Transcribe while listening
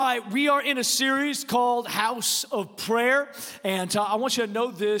right, we are in a series called House of Prayer, and I want you to know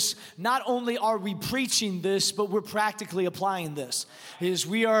this. Not only are we preaching this, but we're practically applying this.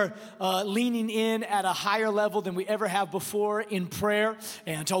 We are leaning in at a higher level than we ever have before in prayer,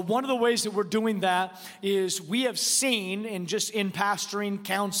 and one of the ways that we're doing that is we have seen, and just in pastoring,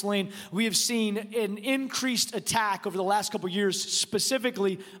 counseling, we have seen an increased attack over the last couple years,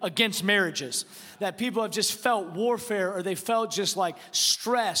 specifically against marriages. That people have just felt warfare, or they felt just like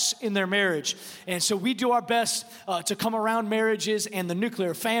stress in their marriage. And so we do our best to come around marriages and the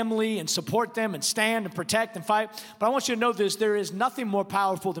nuclear family and support them and stand and protect and fight. But I want you to know this, there is nothing more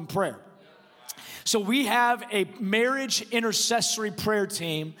powerful than prayer. So we have a marriage intercessory prayer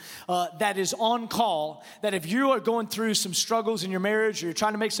team that is on call, that if you are going through some struggles in your marriage, or you're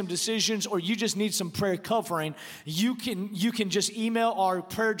trying to make some decisions, or you just need some prayer covering, you can just email our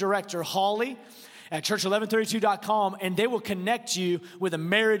prayer director, Holly, at church1132.com, and they will connect you with a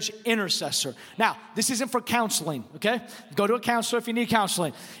marriage intercessor. Now, this isn't for counseling, okay? Go to a counselor if you need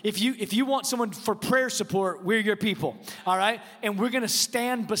counseling. If you want someone for prayer support, we're your people, all right? And we're going to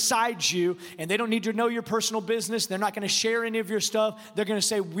stand beside you, and they don't need to know your personal business. They're not going to share any of your stuff. They're going to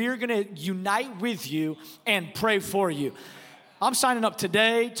say, we're going to unite with you and pray for you. I'm signing up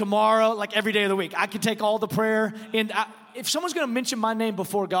today, tomorrow, like every day of the week. I can take all the prayer. And if someone's going to mention my name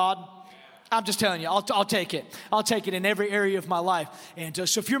before God, I'm just telling you, I'll take it. I'll take it in every area of my life. And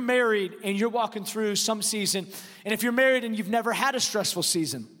so if you're married and you're walking through some season, and if you're married and you've never had a stressful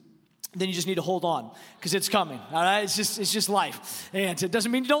season, then you just need to hold on, because it's coming, all right? It's just life. And it doesn't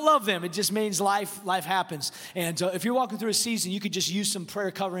mean you don't love them. It just means life happens. And if you're walking through a season, you could just use some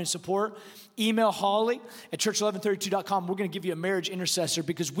prayer covering and support. Email Holly at church1132.com. We're going to give you a marriage intercessor,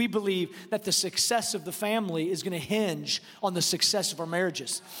 because we believe that the success of the family is going to hinge on the success of our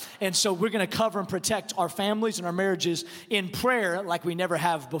marriages. And so we're going to cover and protect our families and our marriages in prayer like we never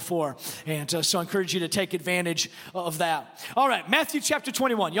have before. And so I encourage you to take advantage of that. All right, Matthew chapter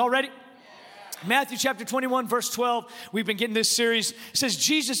 21. Y'all ready? Matthew chapter 21, verse 12, we've been getting this series. It says,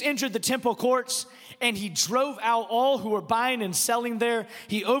 Jesus entered the temple courts, and he drove out all who were buying and selling there.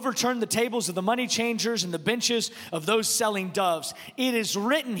 He overturned the tables of the money changers and the benches of those selling doves. It is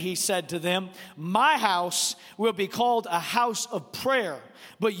written, he said to them, my house will be called a house of prayer,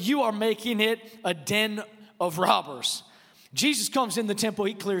 but you are making it a den of robbers. Jesus comes in the temple,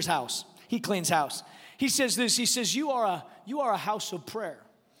 he clears house. He cleans house. He says this, he says, you are a house of prayer.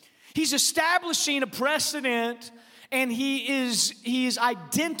 He's establishing a precedent, and he is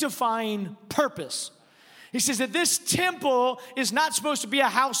identifying purpose. He says that this temple is not supposed to be a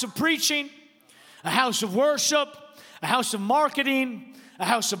house of preaching, a house of worship, a house of marketing, a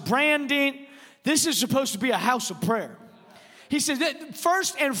house of branding. This is supposed to be a house of prayer. He says that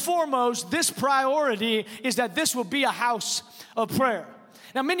first and foremost, this priority is that this will be a house of prayer.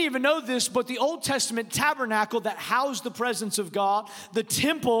 Now, many of you know this, but the Old Testament tabernacle that housed the presence of God, the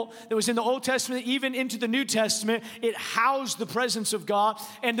temple that was in the Old Testament, even into the New Testament, it housed the presence of God,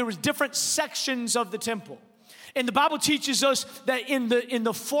 and there was different sections of the temple. And the Bible teaches us that in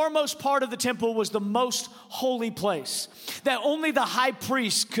the foremost part of the temple was the most holy place, that only the high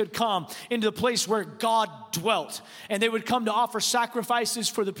priest could come into the place where God dwelt, and they would come to offer sacrifices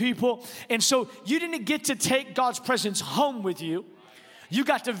for the people. And so you didn't get to take God's presence home with you. You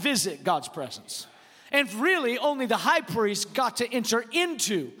got to visit God's presence. And really, only the high priest got to enter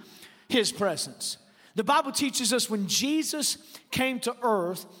into his presence. The Bible teaches us when Jesus came to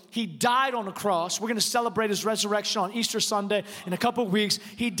earth, he died on a cross. We're going to celebrate his resurrection on Easter Sunday in a couple of weeks.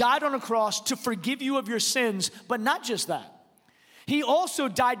 He died on a cross to forgive you of your sins, but not just that. He also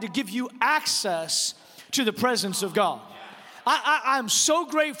died to give you access to the presence of God. I'm so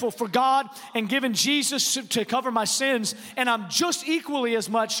grateful for God and giving Jesus to cover my sins, and I'm just equally as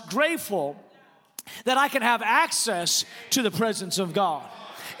much grateful that I can have access to the presence of God.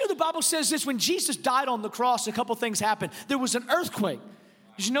 You know, the Bible says this, when Jesus died on the cross, a couple things happened. There was an earthquake.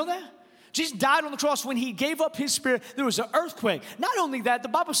 Did you know that? Jesus died on the cross. When he gave up his spirit, there was an earthquake. Not only that, the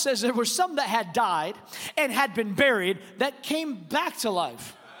Bible says there were some that had died and had been buried that came back to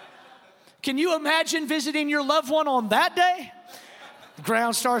life. Can you imagine visiting your loved one on that day? The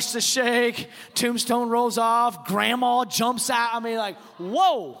ground starts to shake, tombstone rolls off, grandma jumps out. I mean, like,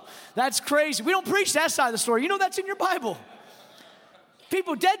 whoa, that's crazy. We don't preach that side of the story. You know that's in your Bible.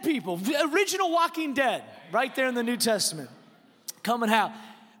 People, dead people, the original Walking Dead, right there in the New Testament, coming out.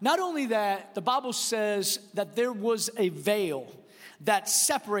 Not only that, the Bible says that there was a veil that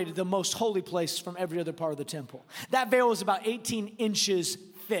separated the most holy place from every other part of the temple. That veil was about 18 inches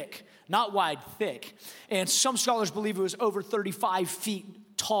thick. Not wide, thick. And some scholars believe it was over 35 feet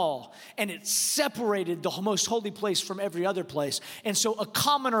tall, and it separated the most holy place from every other place. And so a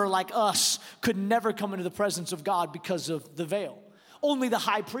commoner like us could never come into the presence of God because of the veil. Only the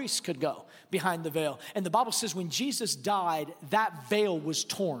high priest could go behind the veil. And the Bible says when Jesus died, that veil was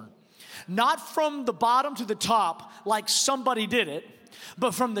torn. Not from the bottom to the top like somebody did it,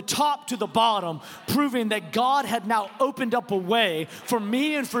 but from the top to the bottom, proving that God had now opened up a way for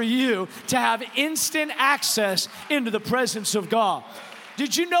me and for you to have instant access into the presence of God.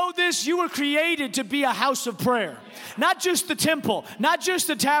 Did you know this? You were created to be a house of prayer. Not just the temple, not just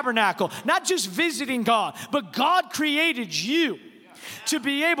the tabernacle, not just visiting God, but God created you to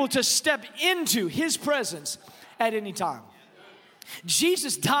be able to step into His presence at any time.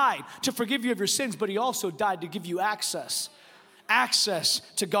 Jesus died to forgive you of your sins, but He also died to give you access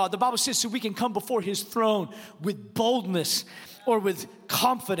to God. The Bible says so we can come before His throne with boldness or with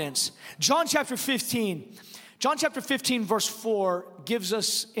confidence. John chapter 15 verse 4 gives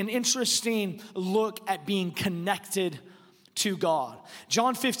us an interesting look at being connected to God.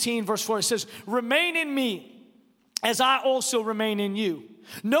 John 15 verse 4, it says, "Remain in me as I also remain in you.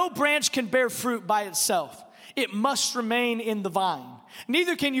 No branch can bear fruit by itself. It must remain in the vine.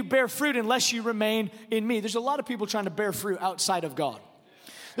 Neither can you bear fruit unless you remain in me." There's a lot of people trying to bear fruit outside of God.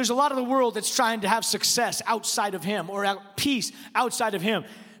 There's a lot of the world that's trying to have success outside of Him or peace outside of Him.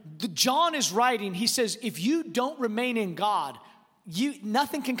 John is writing, he says, if you don't remain in God,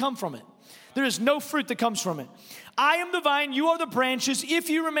 nothing can come from it. There is no fruit that comes from it. "I am the vine, you are the branches. If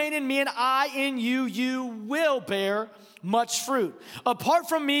you remain in me and I in you, you will bear much fruit. Apart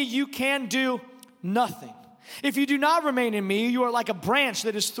from me, you can do nothing. If you do not remain in me, you are like a branch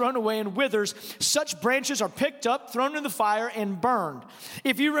that is thrown away and withers. Such branches are picked up, thrown in the fire, and burned.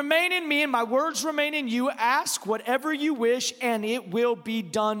 If you remain in me and my words remain in you, ask whatever you wish, and it will be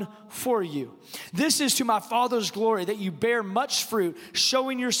done for you. This is to my Father's glory, that you bear much fruit,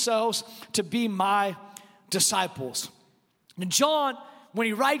 showing yourselves to be my disciples." And John, when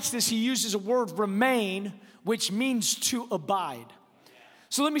he writes this, he uses a word, remain, which means to abide.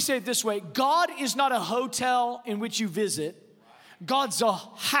 So let me say it this way. God is not a hotel in which you visit. God's a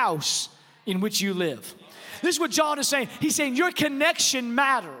house in which you live. This is what John is saying. He's saying your connection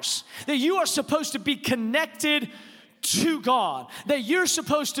matters. That you are supposed to be connected to God. That you're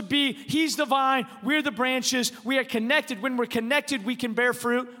supposed to be, He's the vine, we're the branches. We are connected. When we're connected, we can bear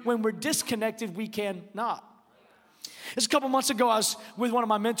fruit. When we're disconnected, we cannot. Just a couple months ago, I was with one of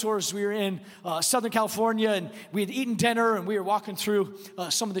my mentors. We were in Southern California, and we had eaten dinner, and we were walking through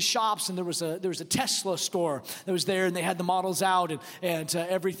some of the shops, and there was a Tesla store that was there, and they had the models out and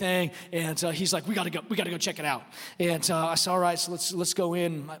everything. And he's like, "We gotta go check it out." And I said, "All right, so let's go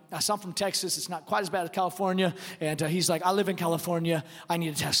in." I saw him from Texas. It's not quite as bad as California. And he's like, "I live in California. I need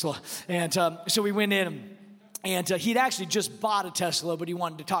a Tesla." And so we went in. And he'd actually just bought a Tesla, but he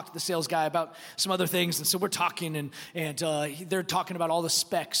wanted to talk to the sales guy about some other things. And so we're talking, and they're talking about all the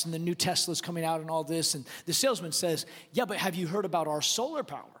specs and the new Teslas coming out and all this. And the salesman says, "Yeah, but have you heard about our solar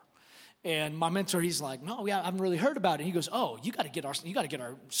power?" And my mentor, he's like, "No, I haven't really heard about it." He goes, "Oh, you got to get our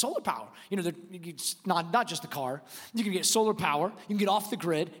solar power. You know, it's not just the car. You can get solar power. You can get off the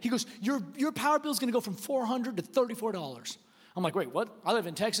grid." He goes, "Your power bill is going to go from $400 to $34." I'm like, "Wait, what? I live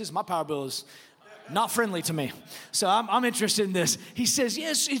in Texas. My power bill is not friendly to me." So I'm interested in this. He says,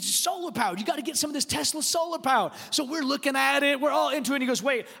 "Yes, it's solar powered. You got to get some of this Tesla solar power." So we're looking at it. We're all into it. And he goes,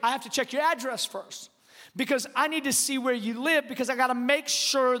 "Wait, I have to check your address first because I need to see where you live because I got to make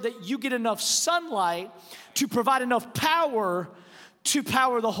sure that you get enough sunlight to provide enough power to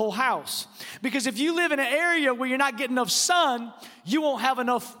power the whole house. Because if you live in an area where you're not getting enough sun, you won't have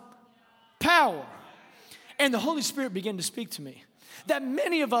enough power." And the Holy Spirit began to speak to me. That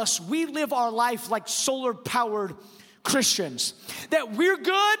many of us, we live our life like solar-powered Christians. That we're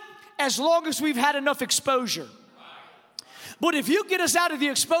good as long as we've had enough exposure. But if you get us out of the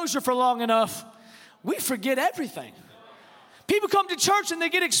exposure for long enough, we forget everything. People come to church and they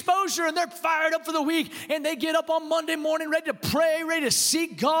get exposure and they're fired up for the week. And they get up on Monday morning ready to pray, ready to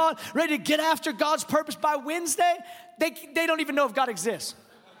seek God, ready to get after God's purpose. By Wednesday, they don't even know if God exists.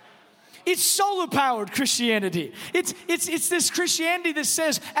 It's solar-powered Christianity. It's this Christianity that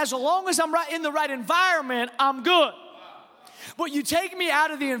says, as long as I'm in the right environment, I'm good. But you take me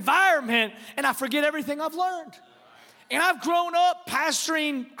out of the environment, and I forget everything I've learned. And I've grown up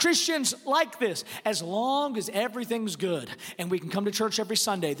pastoring Christians like this. As long as everything's good, and we can come to church every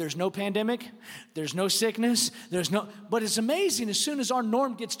Sunday, there's no pandemic, there's no sickness, but it's amazing, as soon as our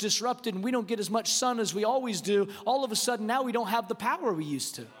norm gets disrupted and we don't get as much sun as we always do, all of a sudden now we don't have the power we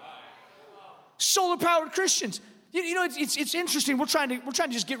used to. Solar-powered Christians. You know, it's interesting. We're trying to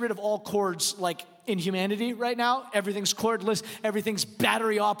just get rid of all cords like in humanity right now. Everything's cordless, everything's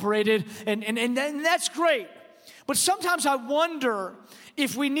battery operated, and that's great. But sometimes I wonder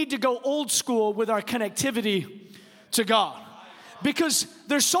if we need to go old school with our connectivity to God. Because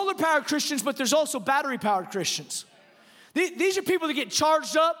there's solar-powered Christians, but there's also battery-powered Christians. These are people that get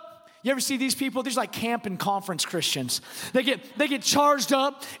charged up. You ever see these people? These are like camp and conference Christians. They get charged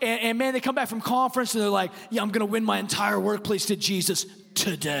up, and man, they come back from conference, and they're like, yeah, I'm going to win my entire workplace to Jesus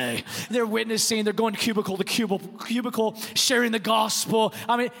today. They're witnessing. They're going cubicle to cubicle, sharing the gospel.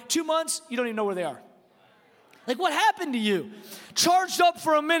 I mean, 2 months, you don't even know where they are. Like, what happened to you? Charged up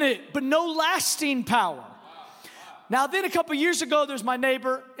for a minute, but no lasting power. Now, then a couple years ago, there's my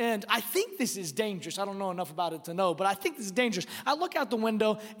neighbor, and I think this is dangerous. I don't know enough about it to know, but I think this is dangerous. I look out the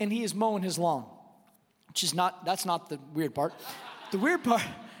window, and he is mowing his lawn, which is that's not the weird part. The weird part,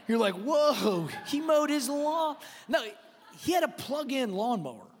 you're like, whoa, he mowed his lawn. No, he had a plug-in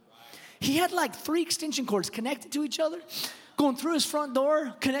lawnmower. He had like 3 extension cords connected to each other, going through his front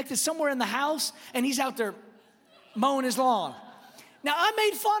door, connected somewhere in the house, and he's out there mowing his lawn. Now, I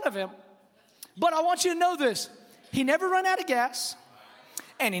made fun of him, but I want you to know this. He never ran out of gas,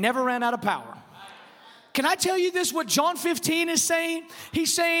 and he never ran out of power. Can I tell you this, what John 15 is saying?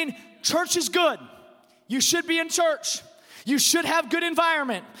 He's saying, church is good. You should be in church. You should have good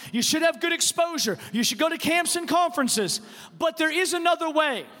environment. You should have good exposure. You should go to camps and conferences. But there is another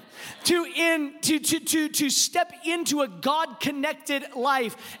way to step into a God-connected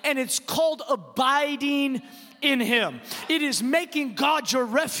life, and it's called abiding in Him. It is making God your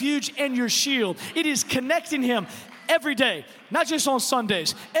refuge and your shield. It is connecting Him every day, not just on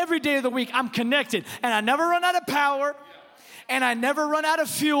Sundays. Every day of the week, I'm connected, and I never run out of power, and I never run out of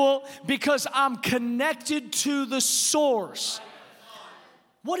fuel because I'm connected to the source.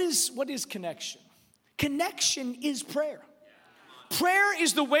 What is connection? Connection is prayer. Prayer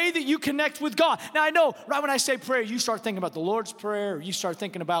is the way that you connect with God. Now, I know right when I say prayer, you start thinking about the Lord's Prayer, or you start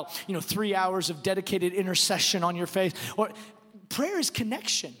thinking about, 3 hours of dedicated intercession on your face. Or prayer is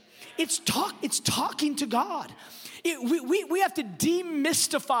connection. It's talking to God. We have to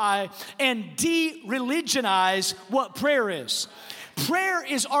demystify and de-religionize what prayer is. Prayer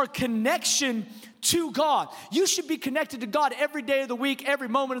is our connection to God. You should be connected to God every day of the week, every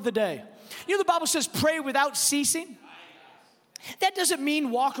moment of the day. The Bible says pray without ceasing. That doesn't mean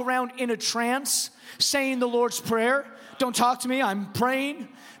walk around in a trance saying the Lord's Prayer. Don't talk to me, I'm praying.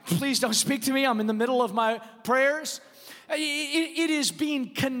 Please don't speak to me, I'm in the middle of my prayers. It is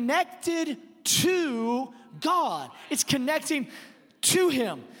being connected to God. It's connecting to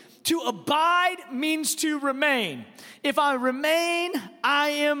Him. To abide means to remain. If I remain, I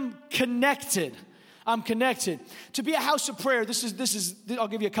am connected. I'm connected. To be a house of prayer, this is. I'll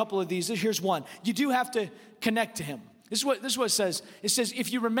give you a couple of these. Here's one. You do have to connect to Him. This is what it says. It says,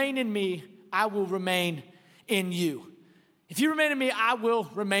 if you remain in me, I will remain in you. If you remain in me, I will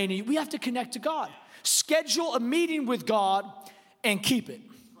remain in you. We have to connect to God. Schedule a meeting with God and keep it.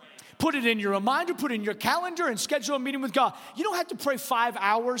 Put it in your reminder, put it in your calendar, and schedule a meeting with God. You don't have to pray 5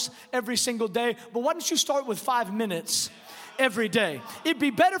 hours every single day, but why don't you start with 5 minutes every day? It'd be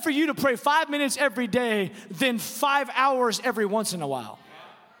better for you to pray 5 minutes every day than 5 hours every once in a while.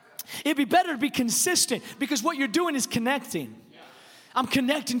 It'd be better to be consistent because what you're doing is connecting. I'm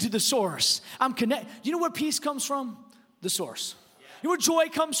connecting to the source. You know where peace comes from? The source. You know where joy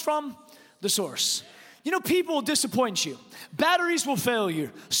comes from? The source. People will disappoint you. Batteries will fail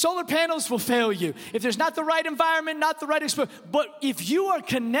you. Solar panels will fail you. If there's not the right environment, not the right exposure. But if you are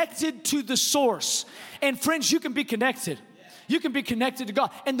connected to the source, and friends, you can be connected. You can be connected to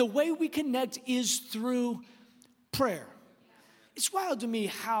God. And the way we connect is through prayer. It's wild to me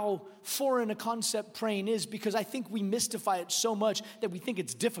how foreign a concept praying is because I think we mystify it so much that we think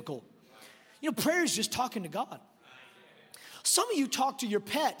it's difficult. Prayer is just talking to God. Some of you talk to your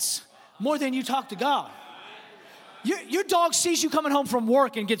pets more than you talk to God. Your dog sees you coming home from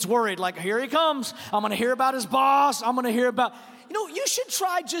work and gets worried, like, here he comes. I'm going to hear about his boss. I'm going to hear about... you should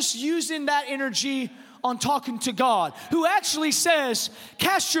try just using that energy on talking to God, who actually says,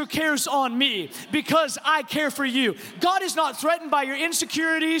 cast your cares on me because I care for you. God is not threatened by your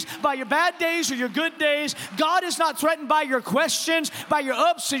insecurities, by your bad days or your good days. God is not threatened by your questions, by your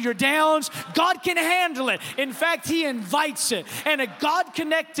ups and your downs. God can handle it. In fact, He invites it. And a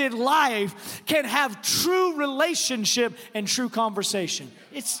God-connected life can have true relationship and true conversation.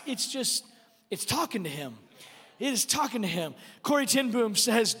 It's talking to Him. It is talking to Him. Corrie ten Boom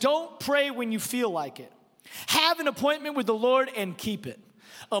says, don't pray when you feel like it. Have an appointment with the Lord and keep it.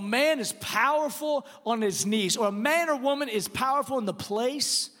 A man is powerful on his knees, or a man or woman is powerful in the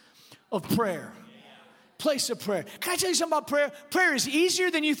place of prayer. Place of prayer. Can I tell you something about prayer? Prayer is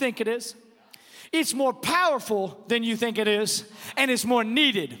easier than you think it is. It's more powerful than you think it is, and it's more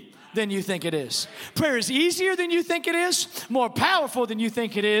needed than you think it is. Prayer is easier than you think it is, more powerful than you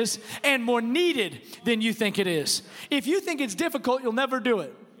think it is, and more needed than you think it is. If you think it's difficult, you'll never do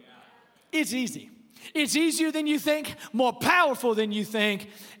it. It's easy. It's easier than you think, more powerful than you think,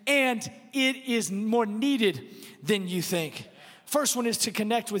 and it is more needed than you think. First one is to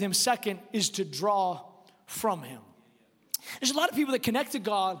connect with him. Second is to draw from him. There's a lot of people that connect to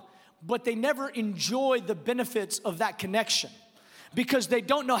God, but they never enjoy the benefits of that connection because they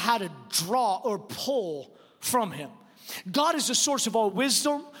don't know how to draw or pull from him. God is the source of all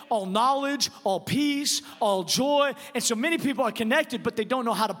wisdom, all knowledge, all peace, all joy. And so many people are connected, but they don't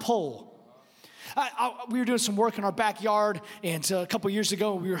know how to pull. We were doing some work in our backyard, and a couple years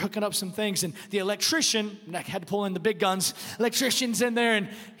ago, we were hooking up some things, and the electrician, I had to pull in the big guns, electrician's in there, and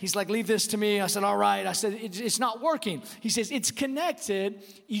he's like, leave this to me. I said, all right. I said, it's not working. He says, it's connected.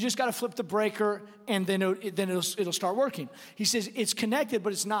 You just got to flip the breaker, and then it'll start working. He says, it's connected,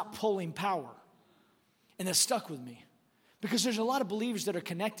 but it's not pulling power. And that stuck with me, because there's a lot of believers that are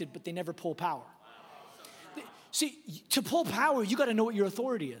connected, but they never pull power. See, to pull power, you got to know what your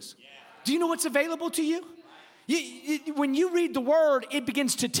authority is. Do you know what's available to you? When you read the word, it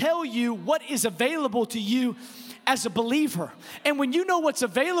begins to tell you what is available to you as a believer. And when you know what's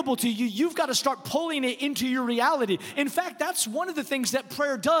available to you, you've got to start pulling it into your reality. In fact, that's one of the things that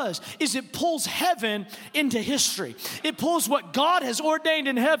prayer does, is it pulls heaven into history. It pulls what God has ordained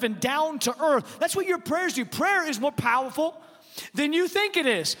in heaven down to earth. That's what your prayers do. Prayer is more powerful than you think it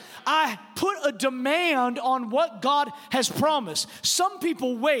is. I put a demand on what God has promised. Some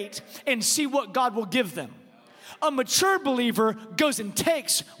people wait and see what God will give them. A mature believer goes and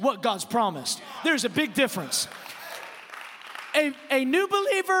takes what God's promised. There's a big difference. A new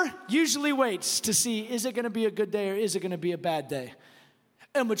believer usually waits to see, is it going to be a good day or is it going to be a bad day?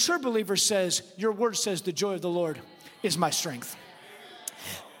 A mature believer says, your word says the joy of the Lord is my strength.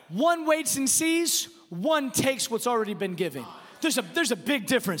 One waits and sees, one takes what's already been given. There's a big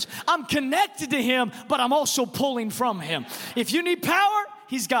difference. I'm connected to him, but I'm also pulling from him. If you need power,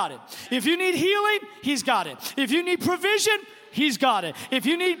 he's got it. If you need healing, he's got it. If you need provision, he's got it. If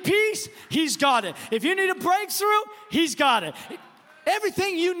you need peace, he's got it. If you need a breakthrough, he's got it.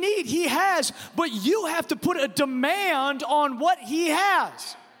 Everything you need, he has, but you have to put a demand on what he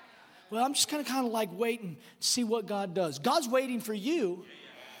has. Well, I'm just going to kind of like wait and see what God does. God's waiting for you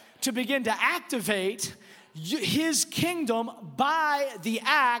to begin to activate his kingdom by the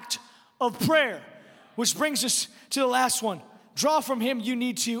act of prayer. Which brings us to the last one. Draw from him, you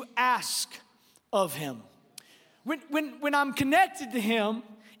need to ask of him. When I'm connected to him,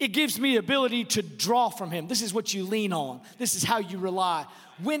 it gives me ability to draw from him. This is what you lean on. This is how you rely.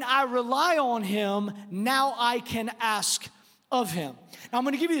 When I rely on him, now I can ask of him. Now I'm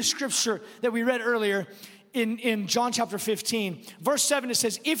going to give you the scripture that we read earlier. In John chapter 15, verse 7, it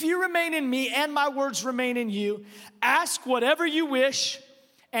says, if you remain in me and my words remain in you, ask whatever you wish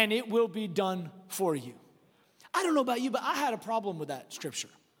and it will be done for you. I don't know about you, but I had a problem with that scripture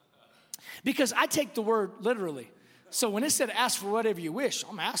because I take the word literally. So when it said ask for whatever you wish,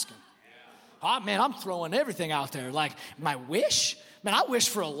 I'm asking. Oh man, I'm throwing everything out there. Like my wish? Man, I wish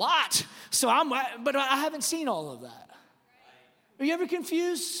for a lot. But I haven't seen all of that. Are you ever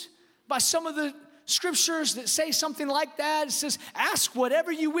confused by some of the scriptures that say something like that? It says, ask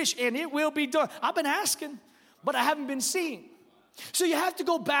whatever you wish and it will be done. I've been asking, but I haven't been seeing. So you have to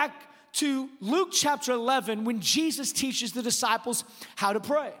go back to Luke chapter 11 when Jesus teaches the disciples how to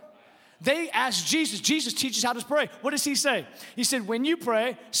pray. They ask Jesus. Jesus teaches how to pray. What does he say? He said, when you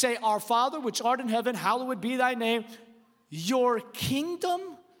pray, say, our Father, which art in heaven, hallowed be thy name. Your kingdom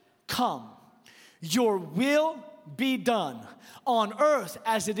come. Your will be done on earth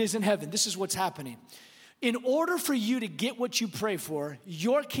as it is in heaven. This is what's happening. In order for you to get what you pray for,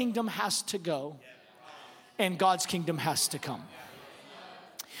 your kingdom has to go and God's kingdom has to come.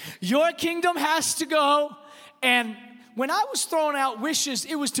 Your kingdom has to go, and when I was throwing out wishes,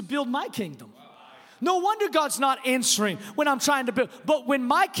 it was to build my kingdom. No wonder God's not answering when I'm trying to build. But when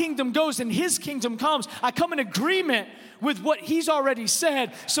my kingdom goes and his kingdom comes, I come in agreement with what he's already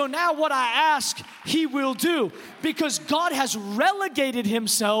said. So now what I ask, he will do. Because God has relegated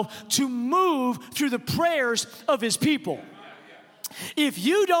himself to move through the prayers of his people. If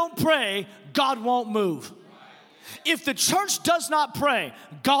you don't pray, God won't move. If the church does not pray,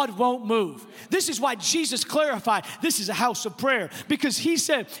 God won't move. This is why Jesus clarified, this is a house of prayer. Because he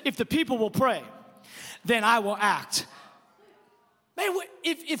said, if the people will pray, then I will act. Man,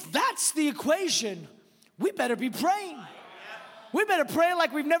 if that's the equation, we better be praying. We better pray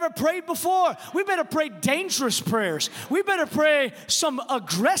like we've never prayed before. We better pray dangerous prayers. We better pray some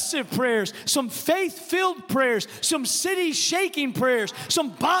aggressive prayers, some faith-filled prayers, some city-shaking prayers, some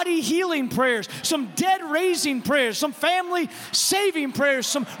body-healing prayers, some dead-raising prayers, some family-saving prayers,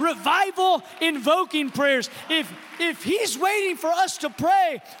 some revival-invoking prayers. If he's waiting for us to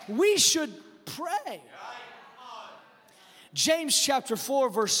pray, we should pray. James chapter 4,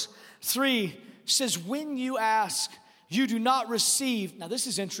 verse 3 says, when you ask, you do not receive. Now, this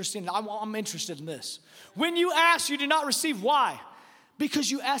is interesting. I'm interested in this. When you ask, you do not receive. Why? Because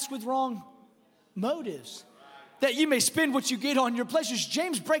you ask with wrong motives, that you may spend what you get on your pleasures.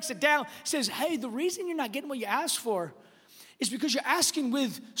 James breaks it down, says, hey, the reason you're not getting what you asked for is because you're asking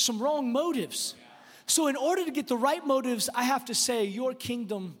with some wrong motives. So in order to get the right motives, I have to say, your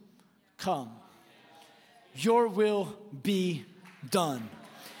kingdom come. Your will be done.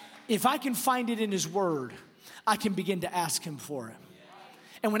 If I can find it in his word, I can begin to ask him for it.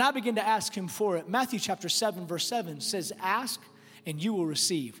 And when I begin to ask him for it, Matthew chapter 7, verse 7 says, ask and you will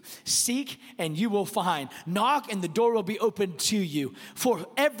receive. Seek and you will find. Knock and the door will be opened to you. For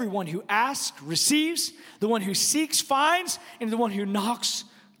everyone who asks receives, the one who seeks finds, and the one who knocks,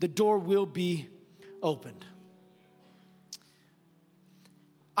 the door will be opened.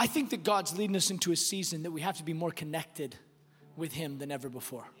 I think that God's leading us into a season that we have to be more connected with him than ever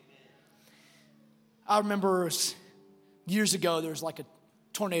before. I remember years ago, there was like a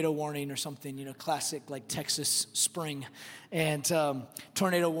tornado warning or something, classic like Texas spring and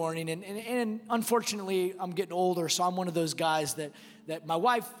tornado warning. And unfortunately, I'm getting older, so I'm one of those guys that my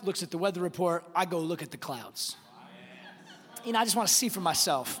wife looks at the weather report, I go look at the clouds. I just want to see for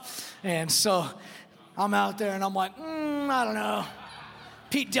myself. And so I'm out there and I'm like, I don't know.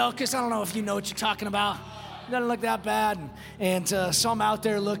 Pete Delkus, I don't know if you know what you're talking about. It doesn't look that bad. And so I'm out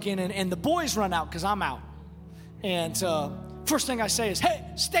there looking, and the boys run out because I'm out. And first thing I say is, hey,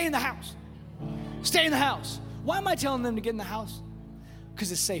 stay in the house. Stay in the house. Why am I telling them to get in the house?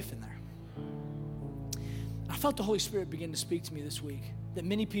 Because it's safe in there. I felt the Holy Spirit begin to speak to me this week that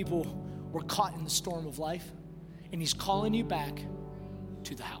many people were caught in the storm of life, and he's calling you back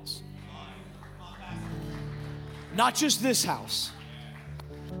to the house. Not just this house,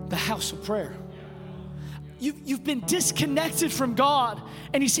 the house of prayer. You've been disconnected from God,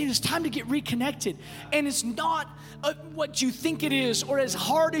 and he's saying it's time to get reconnected. And it's not what you think it is or as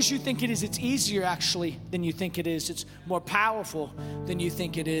hard as you think it is. It's easier, actually, than you think it is. It's more powerful than you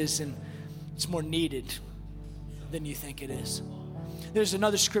think it is, and it's more needed than you think it is. There's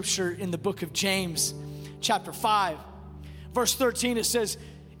another scripture in the book of James, chapter 5, verse 13. It says,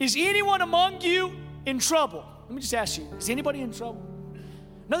 is anyone among you in trouble? Let me just ask you, is anybody in trouble?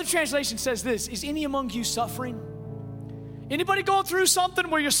 Another translation says this, is any among you suffering? Anybody going through something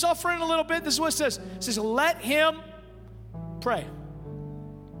where you're suffering a little bit? This is what it says. It says, let him pray.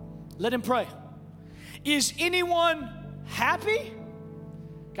 Let him pray. Is anyone happy?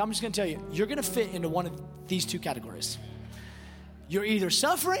 I'm just going to tell you, you're going to fit into one of these two categories. You're either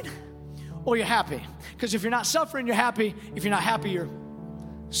suffering or you're happy. Because if you're not suffering, you're happy. If you're not happy, you're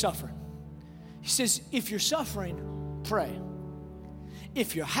suffering. He says, if you're suffering, pray.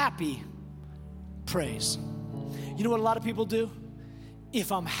 If you're happy, praise. You know what a lot of people do?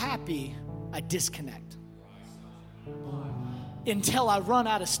 If I'm happy, I disconnect. Until I run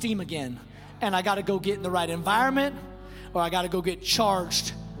out of steam again and I got to go get in the right environment or I got to go get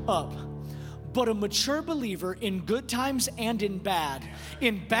charged up. But a mature believer in good times and in bad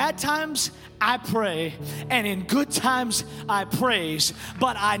times, I pray, and in good times, I praise,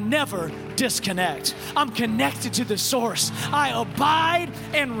 but I never disconnect. I'm connected to the source. I abide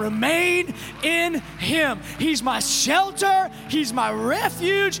and remain in him. He's my shelter. He's my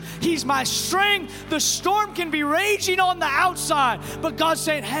refuge. He's my strength. The storm can be raging on the outside, but God's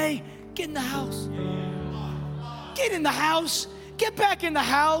saying, hey, get in the house. Get in the house. Get back in the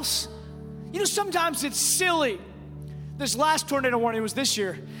house. Sometimes it's silly. This last tornado warning was this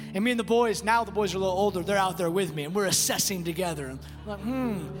year, and me and the boys are a little older, they're out there with me, and we're assessing together. And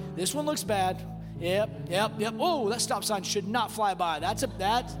I'm like, this one looks bad. Yep. Oh, that stop sign should not fly by. That's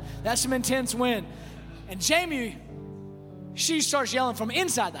some intense wind. And Jamie, she starts yelling from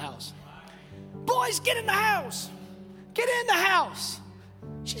inside the house. Boys, get in the house. Get in the house.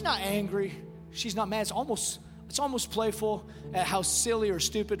 She's not angry. She's not mad. It's almost playful at how silly or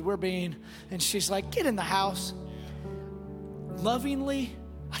stupid we're being. And she's like, get in the house. Lovingly,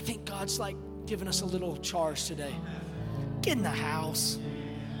 I think God's like giving us a little charge today. Get in the house.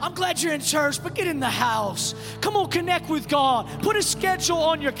 I'm glad you're in church, but get in the house. Come on, connect with God. Put a schedule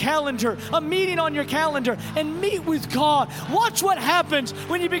on your calendar, a meeting on your calendar, and meet with God. Watch what happens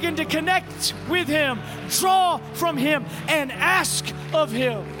when you begin to connect with Him, draw from Him, and ask of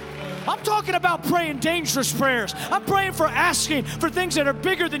Him. I'm talking about praying dangerous prayers. I'm praying for asking for things that are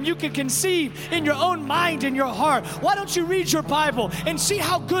bigger than you can conceive in your own mind and your heart. Why don't you read your Bible and see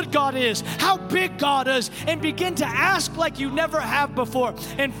how good God is, how big God is, and begin to ask like you never have before.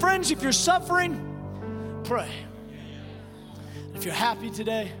 And friends, if you're suffering, pray. If you're happy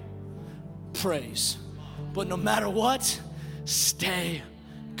today, praise. But no matter what, stay